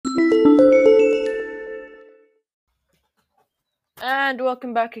And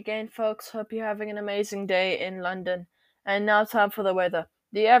welcome back again, folks. Hope you're having an amazing day in London. And now, time for the weather.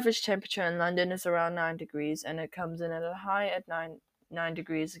 The average temperature in London is around 9 degrees, and it comes in at a high at 9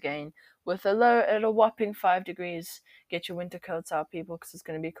 degrees again, with a low at a whopping 5 degrees. Get your winter coats out, people, because it's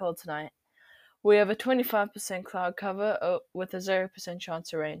going to be cold tonight. We have a 25% cloud cover with a 0%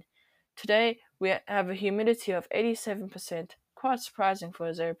 chance of rain. Today, we have a humidity of 87%, quite surprising for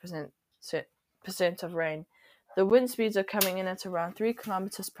a 0% of rain. The wind speeds are coming in at around 3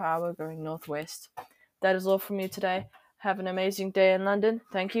 kilometers per hour going northwest. That is all from me today. Have an amazing day in London.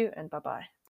 Thank you, and bye bye.